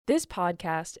This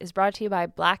podcast is brought to you by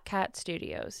Black Cat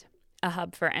Studios, a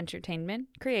hub for entertainment,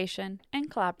 creation,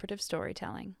 and collaborative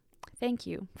storytelling. Thank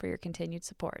you for your continued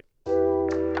support.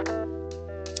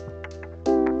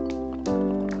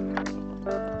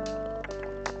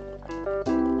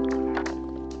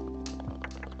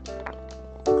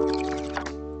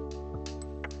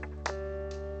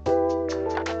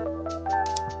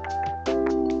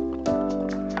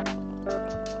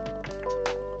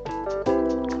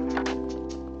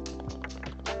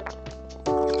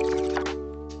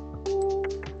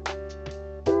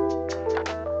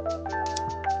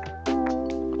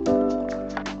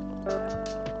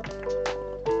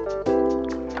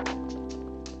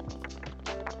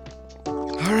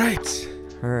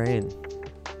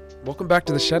 Welcome back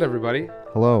to the shed, everybody.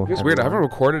 Hello. It's weird. I haven't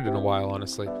recorded in a while,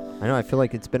 honestly. I know. I feel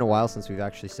like it's been a while since we've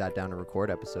actually sat down to record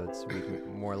episodes. We've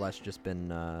more or less just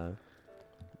been a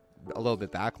little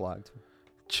bit backlogged.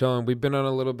 Chilling. We've been on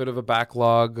a little bit of a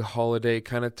backlog holiday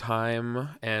kind of time,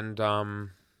 and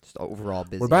just overall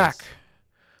busy. We're back,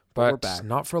 but we're back.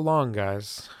 Not for long,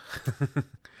 guys.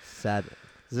 Sad.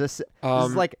 This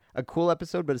is like a cool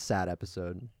episode, but a sad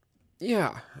episode.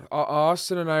 Yeah,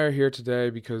 Austin and I are here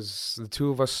today because the two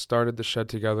of us started the shed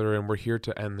together, and we're here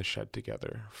to end the shed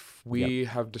together. We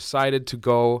have decided to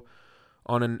go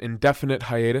on an indefinite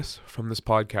hiatus from this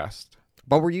podcast.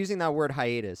 But we're using that word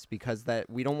hiatus because that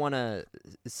we don't want to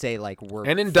say like we're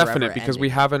and indefinite because ending. We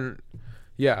haven't.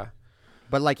 Yeah.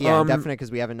 But like indefinite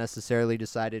because we haven't necessarily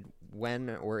decided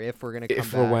when or if we're gonna come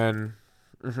if back. Or when.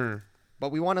 Mm-hmm.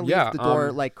 But we want to leave the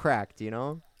door like cracked, you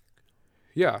know.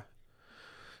 Yeah.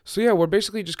 So yeah, we're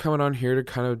basically just coming on here to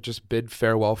kind of just bid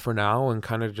farewell for now and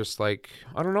kind of just like,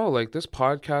 I don't know, like this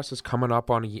podcast is coming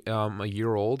up on a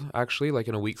year old, actually, like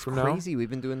in a week from now. Crazy. We've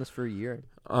been doing this for a year.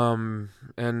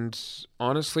 And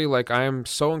honestly, like I am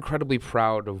so incredibly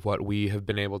proud of what we have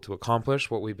been able to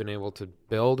accomplish, what we've been able to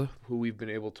build, who we've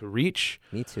been able to reach.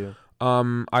 Me too.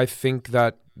 I think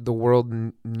that the world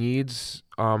needs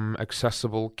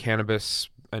accessible cannabis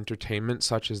entertainment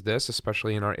such as this,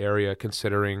 especially in our area,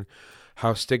 considering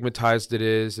how stigmatized it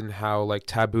is and how like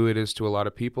taboo it is to a lot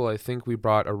of people. I think we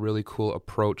brought a really cool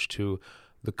approach to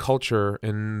the culture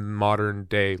in modern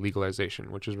day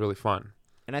legalization, which is really fun.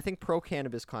 And I think pro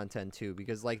cannabis content too,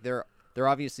 because like there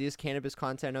obviously is cannabis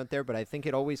content out there, but I think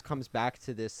it always comes back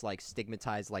to this like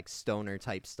stigmatized like stoner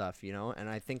type stuff, you know? And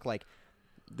I think like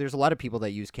there's a lot of people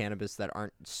that use cannabis that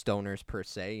aren't stoners per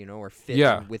se, you know, or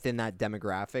fit within that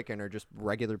demographic and are just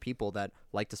regular people that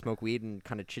like to smoke weed and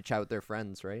kind of chit-chat with their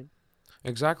friends, right?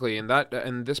 Exactly. And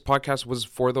this podcast was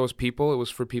for those people. It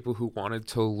was for people who wanted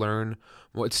to learn.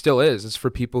 Well, it still is. It's for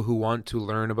people who want to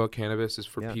learn about cannabis. It's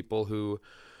for people who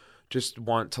just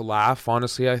want to laugh.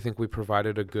 Honestly, I think we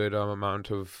provided a good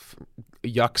amount of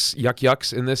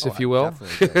yucks in this, if you will.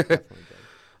 Definitely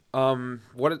did.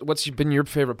 What's been your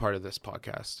favorite part of this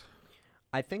podcast?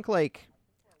 I think like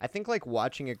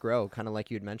watching it grow, kind of like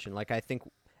you had mentioned. Like I think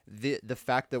the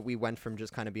fact that we went from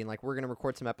just kind of being like we're going to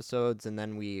record some episodes and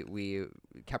then we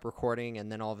kept recording,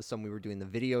 and then all of a sudden we were doing the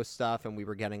video stuff and we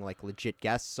were getting like legit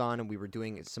guests on, and we were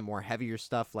doing some more heavier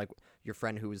stuff, like your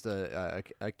friend who was a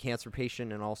cancer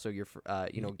patient, and also your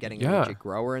getting a legit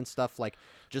grower and stuff, like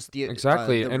just the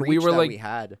exactly the and reach we were that like we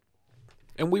had.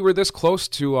 And we were this close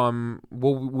to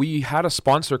we had a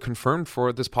sponsor confirmed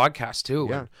for this podcast too.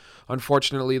 Yeah. And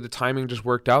unfortunately, the timing just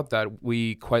worked out that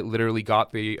we quite literally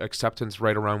got the acceptance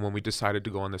right around when we decided to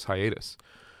go on this hiatus.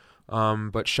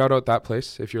 But shout out that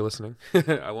place if you're listening.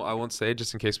 I won't say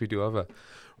just in case we do have a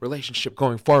relationship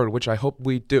going forward, which I hope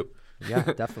we do. Yeah,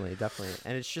 definitely.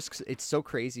 And it's so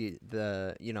crazy.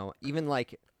 Even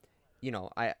like,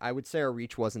 I would say our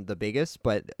reach wasn't the biggest,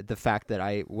 but the fact that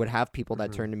I would have people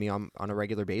that turn to me on a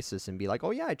regular basis and be like,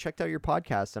 oh yeah, I checked out your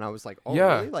podcast. And I was like, oh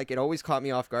really? Like it always caught me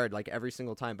off guard, like every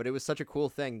single time. But it was such a cool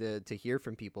thing to hear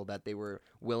from people that they were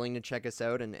willing to check us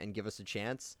out and give us a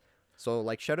chance. So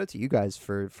like shout out to you guys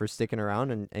for sticking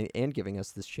around and giving us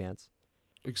this chance.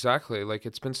 Exactly. Like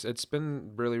it's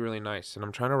been really, really nice, and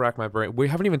I'm trying to rack my brain. We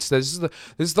haven't even this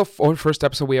is the first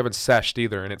episode we haven't seshed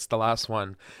either, and it's the last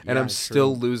one, and I'm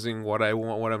still losing what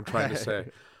I'm trying to say.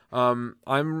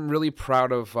 I'm really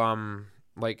proud of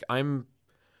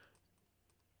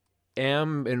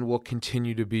am and will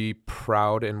continue to be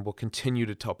proud and will continue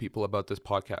to tell people about this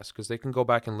podcast because they can go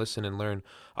back and listen and learn.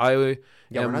 We're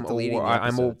not deleting the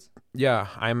episodes.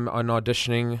 I'm an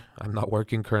auditioning. I'm not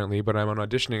working currently, but I'm an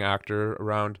auditioning actor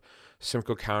around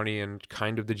Simcoe County and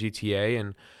kind of the GTA.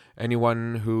 And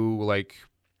anyone who like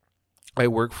I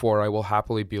work for, I will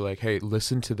happily be like, hey,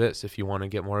 listen to this if you want to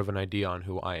get more of an idea on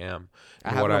who I am. I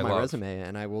have it on my resume,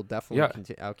 and I will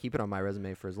definitely I'll keep it on my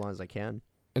resume for as long as I can.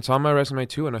 it's on my resume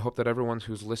too, and I hope that everyone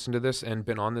who's listened to this and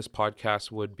been on this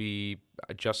podcast would be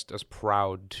just as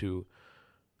proud to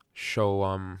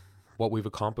show what we've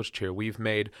accomplished here. We've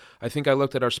made, I think I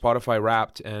looked at our Spotify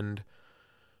Wrapped, and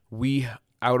we,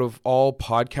 out of all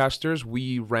podcasters,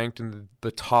 we ranked in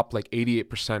the top like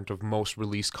 88% of most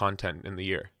released content in the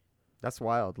year. That's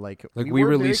wild. Like we were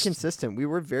released very consistent. We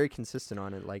were very consistent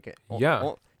on it. Like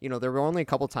Yeah. you know, there were only a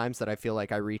couple times that I feel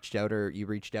like I reached out or you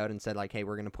reached out and said like, hey,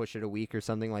 we're gonna push it a week or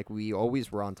something. Like we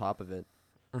always were on top of it.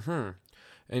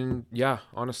 And yeah,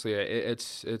 honestly,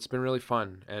 it's been really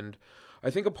fun. And I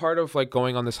think a part of like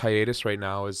going on this hiatus right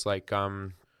now is like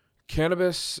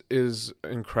cannabis is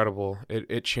incredible.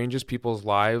 It changes people's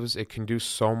lives. It can do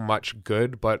so much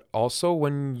good, but also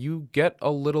when you get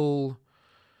a little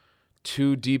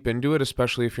too deep into it,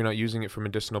 especially if you're not using it for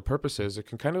medicinal purposes, it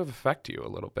can kind of affect you a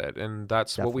little bit. And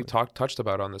that's what we touched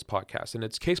about on this podcast. And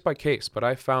it's case by case, but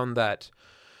I found that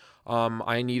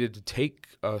I needed to take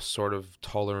a sort of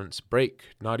tolerance break,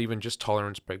 not even just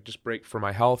tolerance break, just break for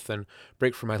my health and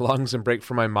break for my lungs and break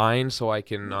for my mind, so I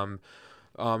can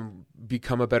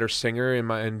become a better singer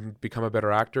and become a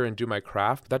better actor and do my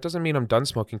craft. That doesn't mean I'm done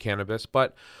smoking cannabis,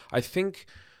 but I think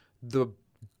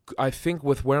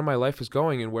with where my life is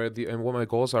going and what my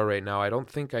goals are right now, I don't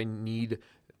think I need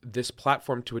this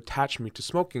platform to attach me to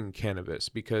smoking cannabis,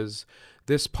 because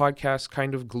this podcast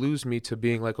kind of glues me to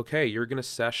being like, okay, you're going to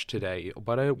sesh today,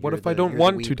 but what if I don't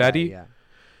want to, Daddy? Yeah.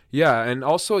 Yeah, and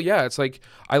also, yeah, it's like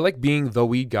I like being the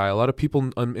weed guy. A lot of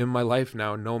people in my life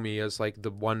now know me as like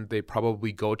the one they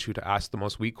probably go to ask the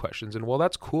most weed questions, and well,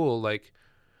 that's cool. Like,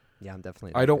 yeah, I'm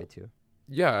definitely. I don't. Way too.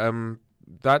 Yeah,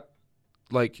 that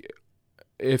like,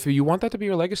 if you want that to be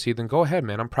your legacy, then go ahead,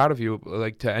 man. I'm proud of you.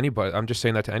 Like to anybody, I'm just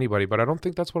saying that to anybody, but I don't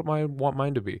think that's what I want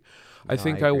mine to be. I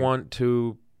think I want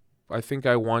to. I think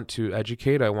I want to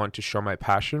educate. I want to show my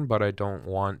passion, but I don't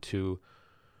want to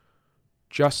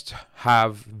just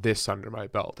have this under my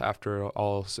belt after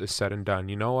all is said and done.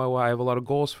 You know, I have a lot of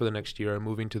goals for the next year. I'm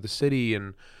moving to the city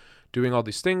and doing all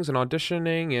these things and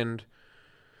auditioning, and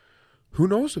who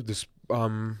knows if this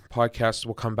podcast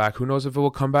will come back. Who knows if it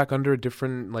will come back under a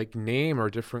different like name or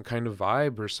a different kind of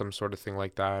vibe or some sort of thing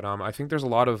like that. I think there's a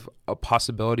lot of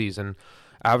possibilities and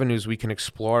avenues we can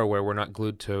explore where we're not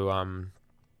glued to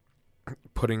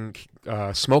putting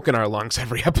smoke in our lungs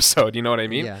every episode, you know what I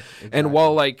mean? Yeah, exactly. And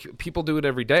while like people do it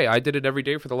every day, I did it every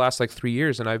day for the last like 3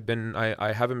 years, and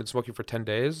I haven't been smoking for 10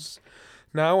 days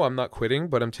now. I'm not quitting,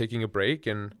 but I'm taking a break,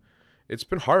 and it's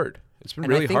been hard. It's been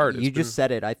really hard. You just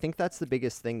said it. I think that's the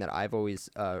biggest thing that I've always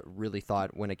really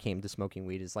thought when it came to smoking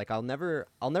weed is like I'll never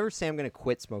say I'm gonna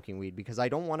quit smoking weed, because I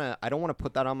don't wanna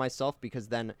put that on myself, because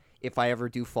then if I ever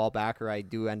do fall back or I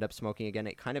do end up smoking again,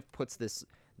 it kind of puts this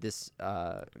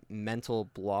mental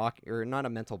block, or not a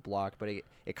mental block, but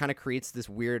it kind of creates this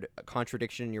weird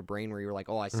contradiction in your brain where you're like,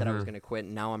 oh, I said I was going to quit,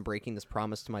 and now I'm breaking this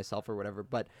promise to myself or whatever.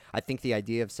 But I think the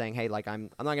idea of saying, hey, like I'm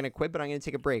not going to quit, but I'm going to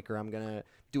take a break, or I'm going to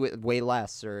do it way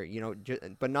less, or, you know,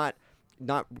 but not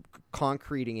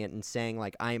concreting it and saying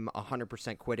like I'm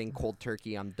 100% quitting cold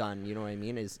turkey, I'm done, you know what I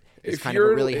mean, is kind of a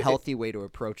really healthy way to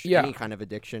approach any kind of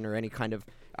addiction or any kind of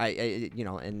you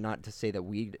know, and not to say that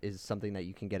weed is something that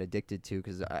you can get addicted to,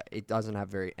 because it doesn't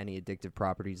have any addictive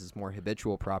properties. It's more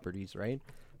habitual properties, right?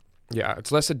 Yeah,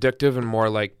 it's less addictive and more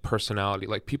like personality.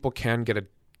 Like people get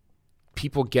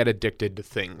addicted to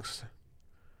things.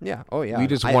 Yeah. Oh yeah.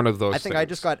 Weed is one of those I think things. I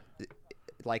just got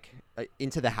like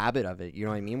into the habit of it, you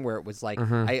know what I mean, where it was like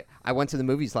I went to the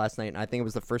movies last night, and I think it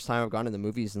was the first time I've gone to the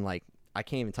movies in like I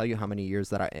can't even tell you how many years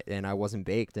that I wasn't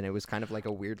baked, and it was kind of like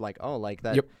a weird like, oh, like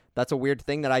that. Yep. That's a weird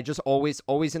thing that I just always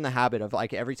in the habit of,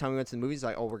 like every time we went to the movies,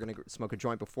 like, oh, we're gonna smoke a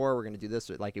joint before, we're gonna do this,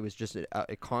 like it was just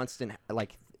a constant,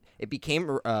 like it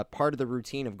became part of the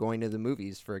routine of going to the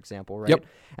movies, for example, right? Yep.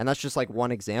 And that's just like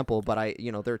one example, but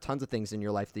you know, there are tons of things in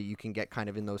your life that you can get kind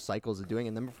of in those cycles of doing,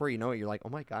 and then before you know it, you're like, oh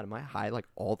my God, am I high like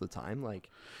all the time? Like,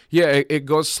 yeah, it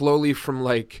goes slowly from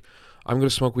like, I'm going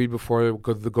to smoke weed before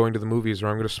going to the movies, or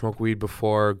I'm going to smoke weed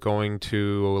before going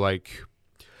to like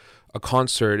a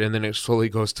concert, and then it slowly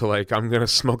goes to like, I'm going to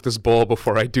smoke this bowl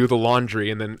before I do the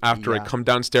laundry, and then after I come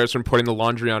downstairs from putting the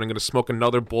laundry on, I'm going to smoke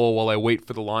another bowl while I wait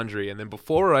for the laundry, and then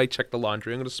before I check the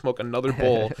laundry, I'm going to smoke another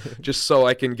bowl just so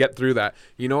I can get through that.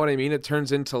 You know what I mean? It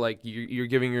turns into like you're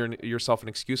giving yourself an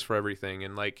excuse for everything,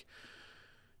 and like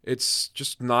it's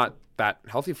just not that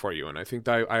healthy for you. And I think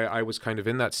that I was kind of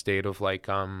in that state of like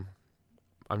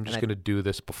I'm just gonna do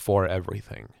this before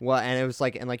everything. Well, and it was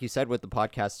like, and like you said with the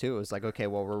podcast too, it was like, okay,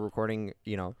 well, we're recording,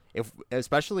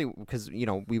 especially because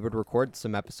we would record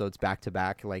some episodes back to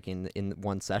back, like in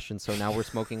one session. So now we're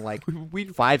smoking like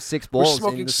 5-6 bowls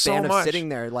in the span of sitting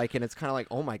there, like, and it's kind of like,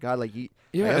 oh my god, like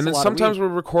and then sometimes we're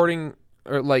recording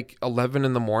at like 11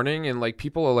 in the morning, and like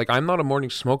people are like, I'm not a morning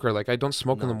smoker, like I don't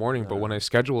smoke in the morning, but when I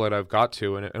schedule it, I've got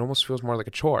to, and it almost feels more like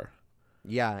a chore.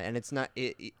 Yeah, and it's not.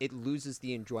 It loses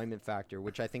the enjoyment factor,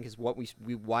 which I think is what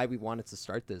why we wanted to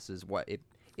start this. Is what it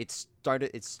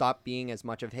started. It stopped being as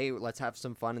much of, hey, let's have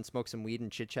some fun and smoke some weed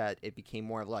and chit chat. It became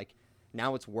more of like,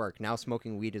 now it's work. Now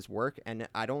smoking weed is work, and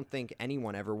I don't think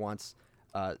anyone ever wants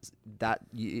that.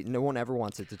 No one ever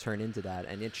wants it to turn into that,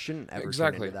 and it shouldn't ever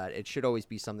turn into that. It should always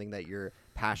be something that you're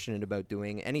passionate about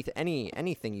doing.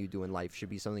 Anything you do in life should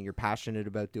be something you're passionate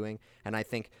about doing, and I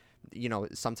think.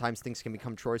 Sometimes things can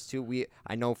become chores too.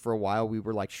 I know for a while we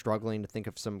were like struggling to think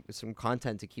of some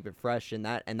content to keep it fresh, and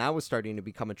that was starting to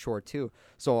become a chore too.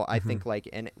 So I think like,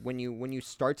 and when you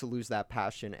start to lose that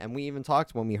passion, and we even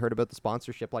talked when we heard about the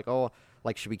sponsorship, like, oh,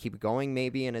 like, should we keep it going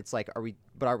maybe? And it's like, are we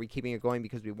keeping it going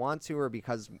because we want to, or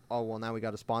because, oh, well, now we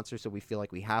got a sponsor, so we feel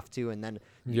like we have to, and then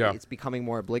it's becoming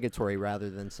more obligatory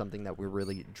rather than something that we're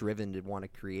really driven to want to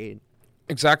create.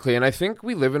 Exactly. And I think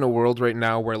we live in a world right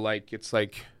now where like, it's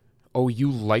like, oh,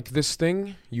 you like this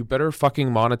thing? You better fucking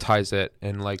monetize it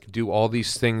and like do all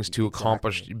these things to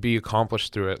be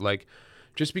accomplished through it. Like,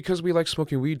 just because we like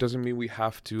smoking weed doesn't mean we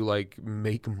have to like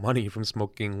make money from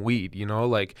smoking weed,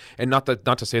 like, and not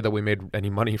to say that we made any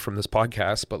money from this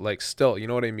podcast, but like still, you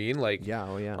know what I mean? Like,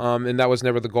 and that was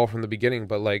never the goal from the beginning,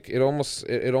 but like it almost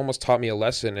taught me a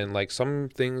lesson, and like some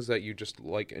things that you just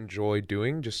like enjoy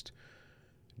doing just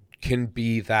can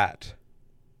be that.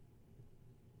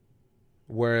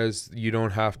 Whereas you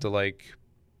don't have to like,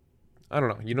 I don't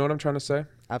know. You know what I'm trying to say?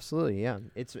 Absolutely, yeah.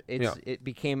 It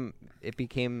became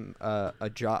a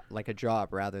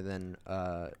job rather than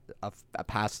a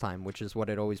pastime, which is what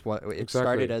it always was. It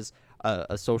started as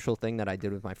a social thing that I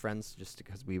did with my friends, just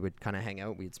because we would kind of hang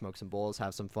out, we'd smoke some bowls,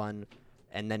 have some fun,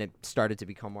 and then it started to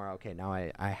become more, okay, now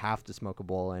I have to smoke a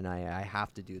bowl and I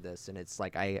have to do this, and it's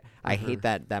like I hate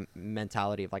that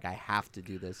mentality of like I have to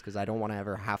do this, because I don't want to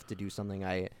ever have to do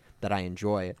something that I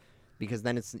enjoy, because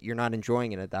then you're not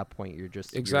enjoying it at that point. You're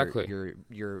just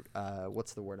you're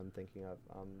what's the word I'm thinking of?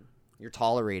 You're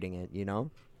tolerating it,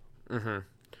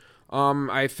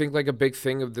 I think like a big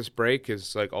thing of this break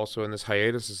is like also in this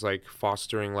hiatus is like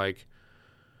fostering like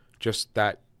just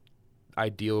that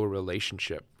ideal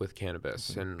relationship with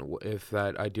cannabis. And if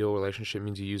that ideal relationship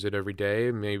means you use it every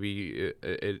day, maybe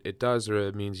it does, or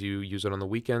it means you use it on the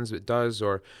weekends, it does.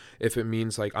 Or if it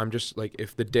means like I'm just like,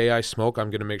 if the day I smoke, I'm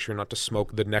going to make sure not to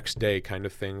smoke the next day kind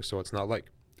of thing, so it's not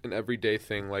like an everyday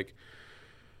thing. Like,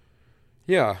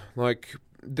 yeah, like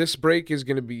this break is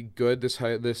going to be good,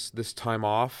 this time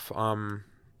off.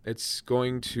 It's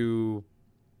going to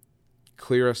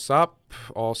clear us up.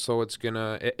 Also, it's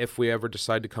gonna, if we ever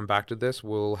decide to come back to this,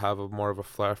 we'll have more of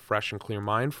a fresh and clear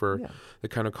mind for the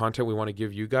kind of content we want to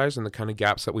give you guys and the kind of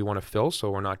gaps that we want to fill, so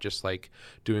we're not just like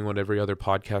doing what every other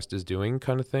podcast is doing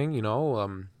kind of thing,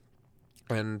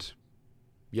 and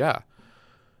yeah,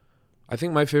 I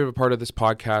think my favorite part of this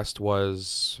podcast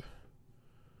was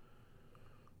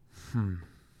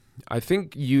I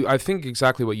think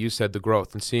exactly what you said, the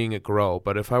growth and seeing it grow.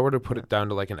 But if I were to put it down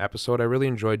to like an episode, I really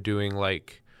enjoyed doing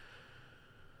like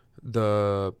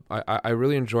I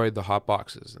really enjoyed the hot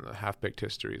boxes and the half-baked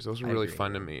histories. Those were really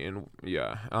fun to me. And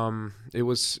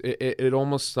it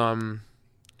almost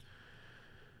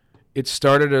it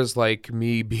started as like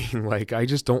me being like, I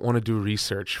just don't want to do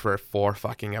research for 4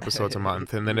 fucking episodes a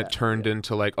month. And then it turned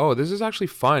into like, oh, this is actually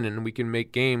fun, and we can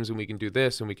make games, and we can do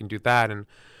this and we can do that. And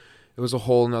it was a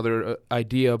whole nother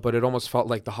idea, but it almost felt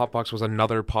like the Hotbox was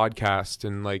another podcast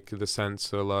in like the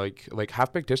sense of like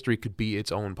Half-Baked History could be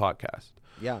its own podcast.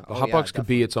 Yeah. The Hotbox could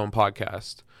be its own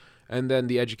podcast. And then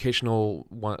the educational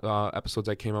episodes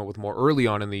I came out with more early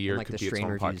on in the year could be its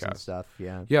own podcast. And stuff,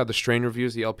 yeah. Yeah, the strain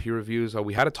reviews, the LP reviews.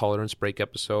 We had a tolerance break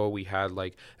episode. We had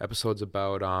like episodes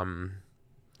about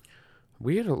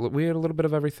we had a little bit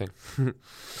of everything.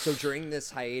 So during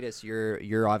this hiatus,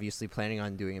 you're obviously planning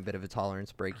on doing a bit of a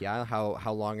tolerance break, yeah?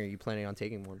 How long are you planning on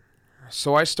taking one?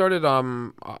 So I started.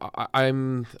 I'm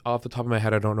off the top of my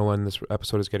head, I don't know when this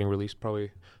episode is getting released.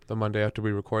 Probably the Monday after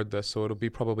we record this, so it'll be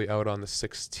probably out on the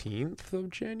 16th of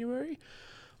January.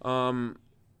 When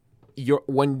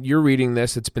you're reading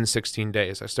this, it's been 16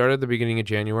 days. I started at the beginning of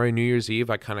January, New Year's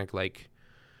Eve. I kind of like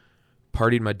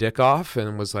partied my dick off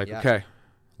and was like, okay,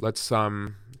 let's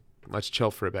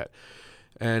chill for a bit.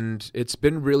 And it's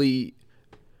been really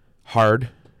hard.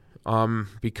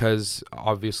 Because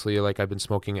obviously, like, I've been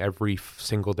smoking every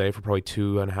single day for probably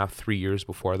 2.5, 3 years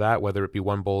before that, whether it be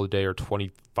 1 bowl a day or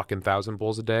 20,000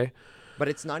 bowls a day. But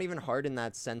it's not even hard in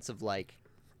that sense of like,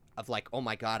 oh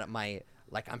my God, I'm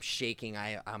shaking,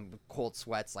 I'm cold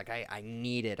sweats, like I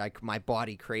need it, my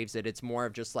body craves it. It's more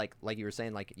of just like you were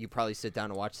saying, like you probably sit down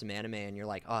and watch some anime and you're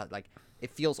like, oh, like it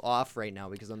feels off right now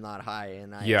because I'm not high,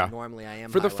 and normally I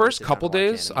am. For the high when I first sit down couple to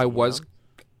watch days, anime, I you was. know?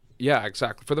 Yeah,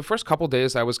 exactly. For the first couple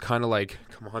days, I was kind of like,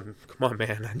 come on,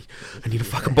 man, I need a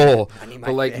fucking bowl. I need my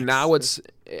But like fix. now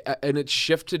it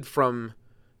shifted from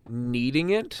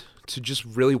needing it to just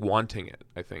really wanting it,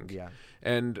 I think. Yeah.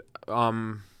 And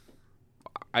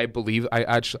I at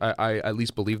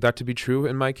least believe that to be true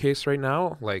in my case right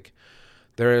now. Like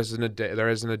there isn't a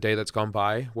day that's gone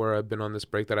by where I've been on this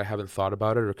break that I haven't thought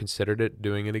about it or considered it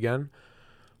doing it again.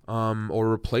 Or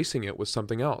replacing it with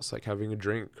something else, like having a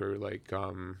drink or like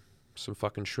some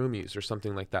fucking shroomies or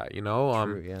something like that, you know?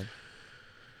 True, yeah.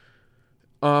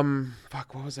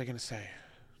 Fuck, what was I gonna say?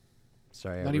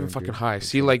 Sorry, Not even fucking high.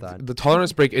 See, like the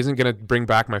tolerance break isn't gonna bring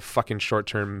back my fucking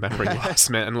short-term memory loss,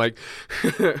 man. Like,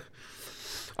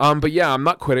 but yeah, I'm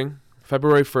not quitting.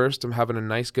 February 1st, I'm having a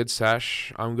nice, good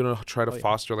sesh. I'm gonna try to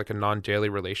foster like a non-daily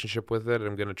relationship with it.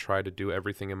 I'm gonna try to do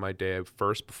everything in my day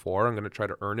first before. I'm gonna try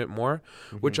to earn it more,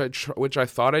 which I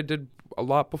thought I did a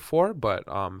lot before, but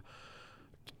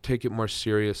take it more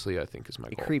seriously, I think, is my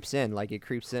goal. It creeps in,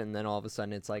 and then all of a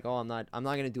sudden it's like, oh, I'm not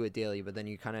gonna do it daily, but then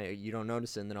you don't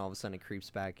notice it, and then all of a sudden it creeps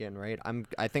back in, right?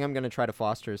 I think I'm gonna try to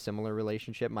foster a similar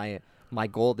relationship. My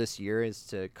goal this year is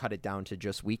to cut it down to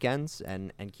just weekends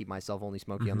and keep myself only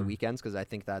smoking on the weekends, because I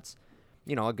think that's,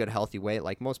 you know, a good healthy way.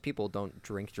 Like most people don't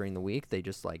drink during the week; they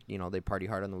just like, you know, they party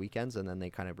hard on the weekends and then they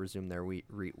kind of resume their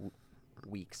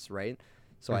weeks, right?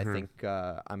 So I think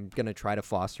I'm going to try to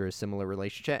foster a similar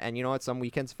relationship. And you know what? Some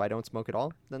weekends, if I don't smoke at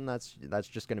all, then that's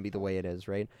just going to be the way it is,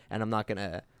 right? And I'm not going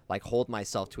to like hold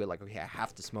myself to it like, okay, I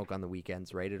have to smoke on the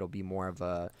weekends, right? It'll be more of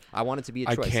I want it to be a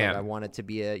choice. Like, I want it to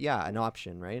be an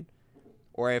option, right?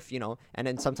 Or if, you know, and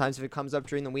then sometimes if it comes up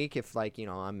during the week, if like, you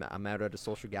know, I'm out at a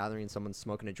social gathering and someone's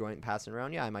smoking a joint and passing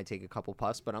around, I might take a couple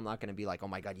puffs, but I'm not going to be like, oh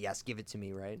my God, yes, give it to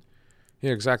me, right?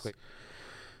 Yeah, exactly.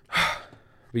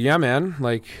 But yeah, man,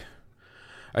 like,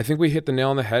 I think we hit the nail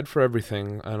on the head for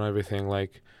everything.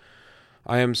 Like,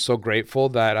 I am so grateful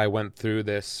that I went through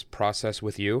this process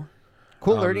with you.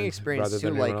 Cool learning experience rather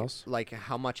too, than like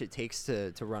how much it takes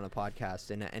to run a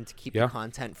podcast and to keep the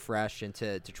content fresh and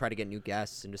to try to get new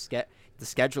guests and to get the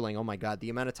scheduling. Oh my God, the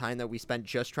amount of time that we spent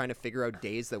just trying to figure out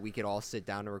days that we could all sit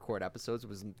down to record episodes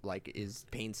is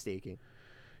painstaking.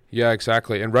 Yeah,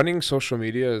 exactly. And running social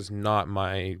media is not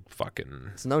my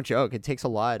fucking... It's no joke. It takes a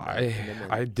lot.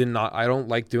 I don't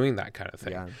like doing that kind of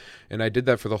thing. Yeah. And I did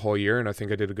that for the whole year, and I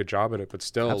think I did a good job at it. But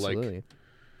still, Absolutely. like,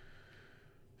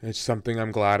 it's something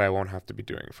I'm glad I won't have to be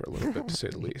doing for a little bit, to say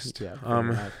the least. Yeah.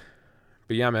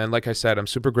 But yeah, man, like I said, I'm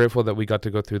super grateful that we got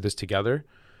to go through this together.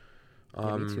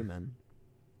 Yeah, me too, man.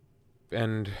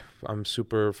 And I'm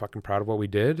super fucking proud of what we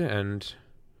did, and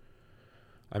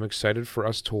I'm excited for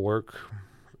us to work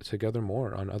together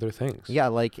more on other things. Yeah,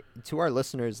 like to our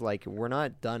listeners, like we're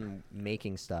not done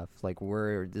making stuff. Like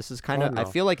this is kind of, I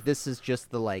feel like this is just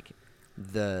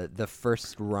the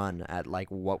first run at like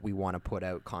what we want to put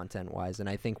out content wise. And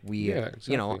I think you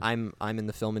know, I'm in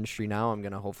the film industry now. I'm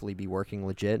going to hopefully be working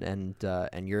legit, and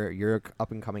you're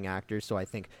up and coming actors. So I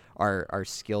think our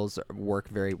skills work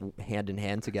very hand in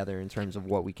hand together in terms of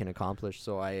what we can accomplish.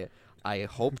 So I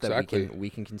hope that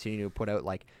we can continue to put out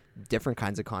like different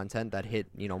kinds of content that hit,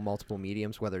 you know, multiple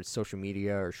mediums, whether it's social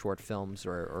media or short films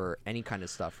or any kind of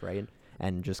stuff, right?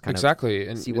 And just kind of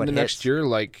and see in what the hits. next year,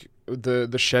 like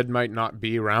the shed might not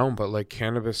be around, but like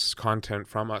cannabis content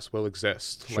from us will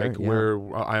exist. Sure,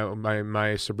 like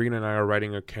my Sabrina and I are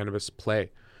writing a cannabis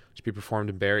play to be performed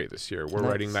in Barrie this year. We're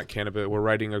writing that cannabis. We're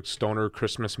writing a stoner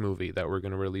Christmas movie that we're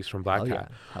going to release from Black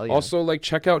Cat. Hell yeah. Also, like,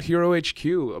 check out Hero HQ,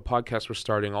 a podcast we're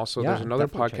starting. Also, there's another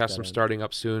podcast I'm starting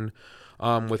up soon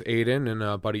with Aiden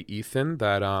and buddy Ethan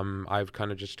that I've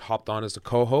kind of just hopped on as a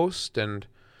co-host, and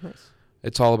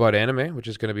it's all about anime, which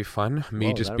is going to be fun.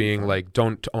 Me just being like,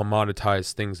 don't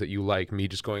monetize things that you like. Me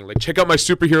just going like, check out my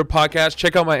superhero podcast,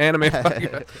 check out my anime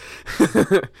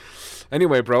podcast.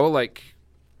 Anyway, bro, like,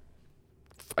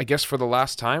 I guess for the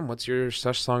last time, what's your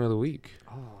sesh song of the week?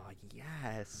 Oh,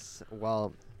 yes.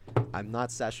 Well, I'm not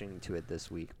seshing to it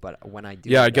this week, but when I do...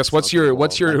 Yeah, I guess what's your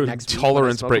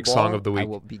tolerance break song of the week? I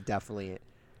will be definitely...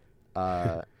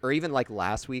 or even like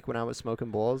last week when I was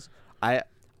smoking bowls,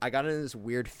 I got in this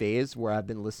weird phase where I've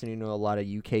been listening to a lot of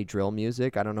UK drill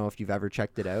music. I don't know if you've ever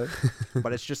checked it out,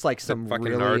 but it's just like some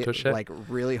really like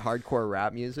really hardcore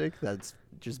rap music that's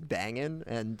just banging,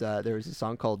 and there was a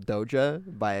song called Doja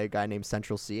by a guy named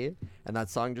Central C, and that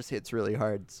song just hits really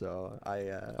hard. So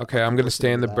okay, I'm gonna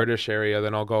stay in the British area.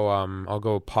 Then I'll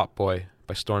go Pop Boy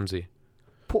by Stormzy.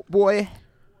 Pop boy.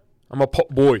 I'm a pop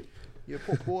boy. You're a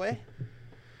pop boy.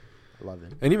 I love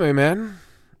it. Anyway, man,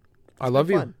 I love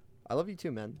you. Fun. I love you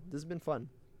too, man. This has been fun.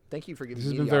 Thank you for giving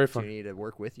me the opportunity to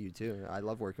work with you too. I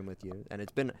love working with you, and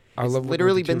it's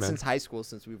literally been since high school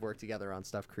since we've worked together on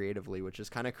stuff creatively, which is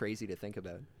kind of crazy to think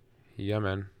about. Yeah,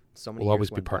 man. So many. We'll always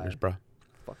be partners, bro.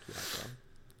 Fuck yeah,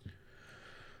 bro.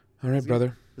 All right,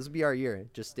 brother. This will be our year,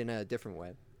 just in a different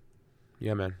way.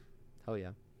 Yeah, man. Hell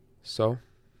yeah. So,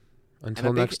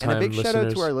 until next time, and a big listeners. shout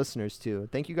out to our listeners too.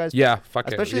 Thank you guys. Yeah, fuck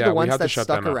it. Especially the ones that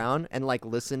stuck around and like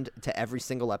listened to every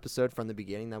single episode from the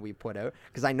beginning that we put out.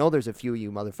 Because I know there's a few of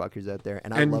you motherfuckers out there,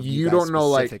 and I love you guys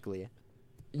specifically.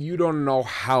 You don't know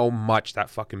how much that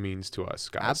fucking means to us,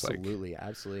 guys. Absolutely,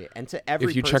 absolutely. And to every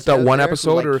if you person checked out one there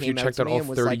episode, who, or if you checked out all 30,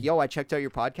 was like, "Yo, I checked out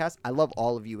your podcast." I love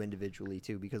all of you individually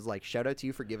too, because like, shout out to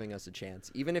you for giving us a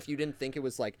chance. Even if you didn't think it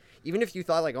was like, even if you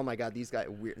thought like, "Oh my god, these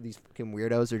fucking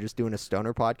weirdos are just doing a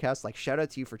stoner podcast," like, shout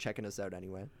out to you for checking us out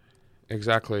anyway.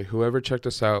 Exactly. Whoever checked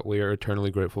us out, we are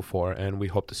eternally grateful for, and we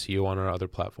hope to see you on our other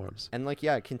platforms. And like,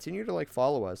 yeah, continue to like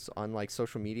follow us on like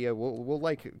social media. We'll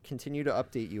like continue to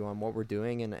update you on what we're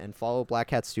doing, and follow Black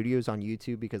Cat Studios on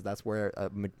YouTube, because that's where a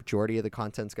majority of the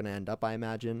content's gonna end up, I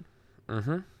imagine.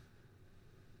 Mm-hmm.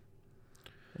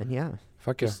 And yeah,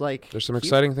 fuck yeah. Just like, there's some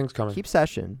exciting things coming. Keep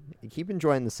session. Keep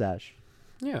enjoying the sesh.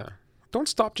 Yeah. Don't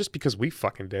stop just because we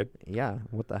fucking did. Yeah.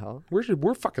 What the hell?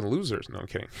 We're fucking losers. No, I'm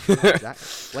kidding.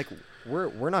 Exactly. Like,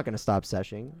 we're not gonna stop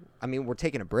seshing. I mean, we're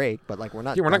taking a break, but like, we're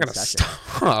not. Yeah, we're not gonna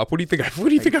stop. What do you think? What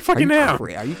do you think I fucking am?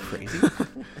 Are you crazy?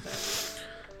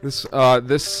 This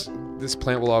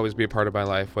plant will always be a part of my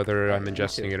life, whether I'm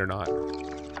ingesting it or not.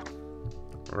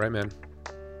 All right, man.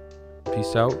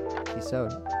 Peace out. Peace out.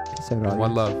 Peace out. And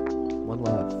one love. One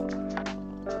love.